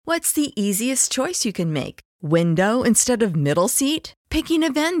What's the easiest choice you can make? Window instead of middle seat? Picking a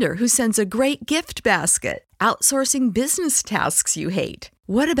vendor who sends a great gift basket? Outsourcing business tasks you hate?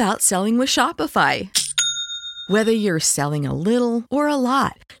 What about selling with Shopify? Whether you're selling a little or a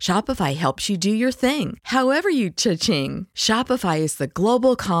lot, Shopify helps you do your thing, however you cha-ching. Shopify is the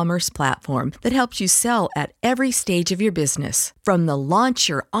global commerce platform that helps you sell at every stage of your business. From the launch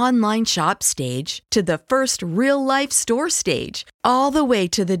your online shop stage to the first real-life store stage, all the way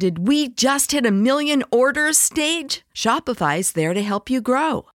to the did we just hit a million orders stage. Shopify's there to help you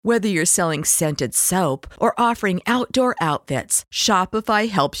grow. Whether you're selling scented soap or offering outdoor outfits, Shopify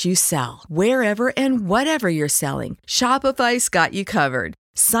helps you sell. Wherever and whatever you're selling, Shopify's got you covered.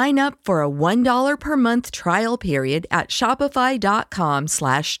 Sign up for a $1 per month trial period at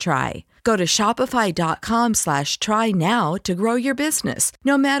shopify.com/try. Go to shopify.com/try now to grow your business,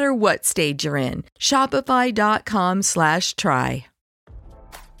 no matter what stage you're in. Shopify.com/try.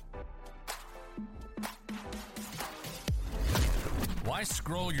 Why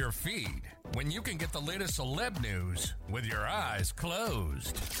scroll your feed when you can get the latest celeb news with your eyes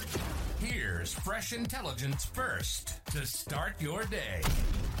closed? Here's fresh intelligence first to start your day.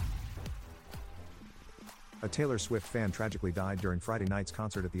 A Taylor Swift fan tragically died during Friday night's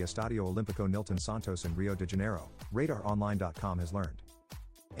concert at the Estadio Olímpico Nilton Santos in Rio de Janeiro, RadarOnline.com has learned.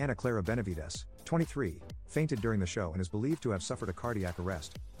 Ana Clara Benavides, 23, fainted during the show and is believed to have suffered a cardiac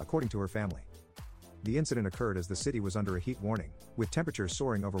arrest, according to her family. The incident occurred as the city was under a heat warning, with temperatures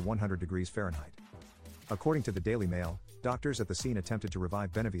soaring over 100 degrees Fahrenheit. According to the Daily Mail, doctors at the scene attempted to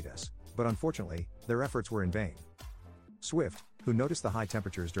revive Benavides, but unfortunately, their efforts were in vain. Swift, who noticed the high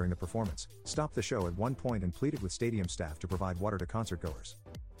temperatures during the performance, stopped the show at one point and pleaded with stadium staff to provide water to concertgoers.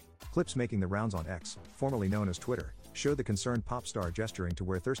 Clips making the rounds on X, formerly known as Twitter, showed the concerned pop star gesturing to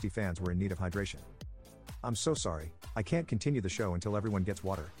where thirsty fans were in need of hydration. "I'm so sorry, I can't continue the show until everyone gets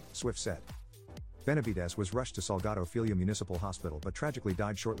water," Swift said. Benavides was rushed to Salgado Filho Municipal Hospital but tragically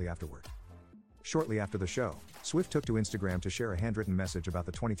died shortly afterward. Shortly after the show, Swift took to Instagram to share a handwritten message about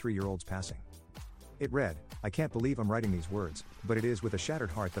the 23-year-old's passing. It read, "I can't believe I'm writing these words, but it is with a shattered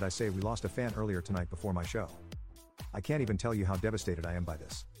heart that I say we lost a fan earlier tonight before my show. I can't even tell you how devastated I am by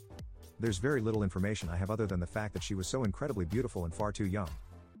this. There's very little information I have other than the fact that she was so incredibly beautiful and far too young.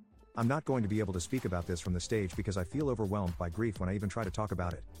 I'm not going to be able to speak about this from the stage because I feel overwhelmed by grief when I even try to talk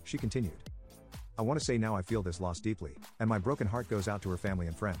about it," she continued. "I want to say now I feel this loss deeply, and my broken heart goes out to her family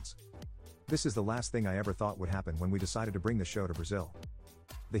and friends. This is the last thing I ever thought would happen when we decided to bring the show to Brazil."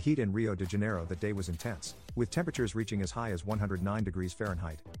 The heat in Rio de Janeiro that day was intense, with temperatures reaching as high as 109 degrees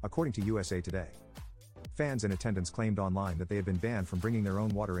Fahrenheit, according to USA Today. Fans in attendance claimed online that they had been banned from bringing their own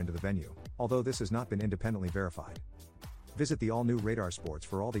water into the venue, although this has not been independently verified. Visit the all-new Radar Sports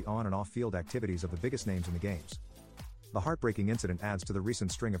for all the on- and off-field activities of the biggest names in the games. The heartbreaking incident adds to the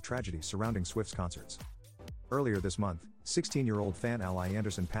recent string of tragedies surrounding Swift's concerts. Earlier this month, 16-year-old fan Ally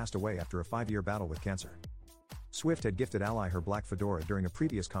Anderson passed away after a 5-year battle with cancer. Swift had gifted Ally her black fedora during a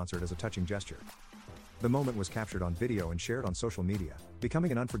previous concert as a touching gesture. The moment was captured on video and shared on social media,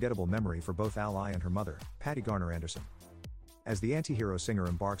 becoming an unforgettable memory for both Ally and her mother, Patty Garner Anderson. As the anti-hero singer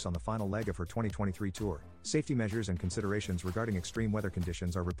embarks on the final leg of her 2023 tour, safety measures and considerations regarding extreme weather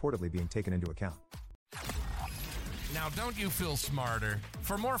conditions are reportedly being taken into account. Now, don't you feel smarter?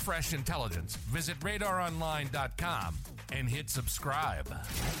 For more fresh intelligence, visit RadarOnline.com and hit subscribe.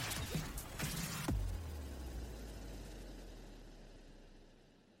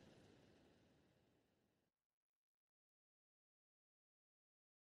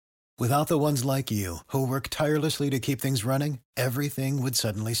 Without the ones like you, who work tirelessly to keep things running, everything would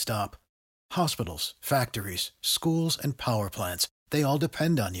suddenly stop. Hospitals, factories, schools, and power plants, they all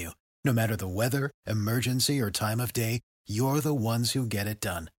depend on you. No matter the weather, emergency, or time of day, you're the ones who get it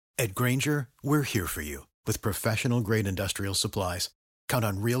done. At Grainger, we're here for you with professional-grade industrial supplies. Count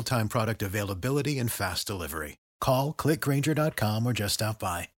on real-time product availability and fast delivery. Call, click Grainger.com, or just stop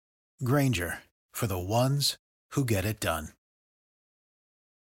by. Grainger, for the ones who get it done.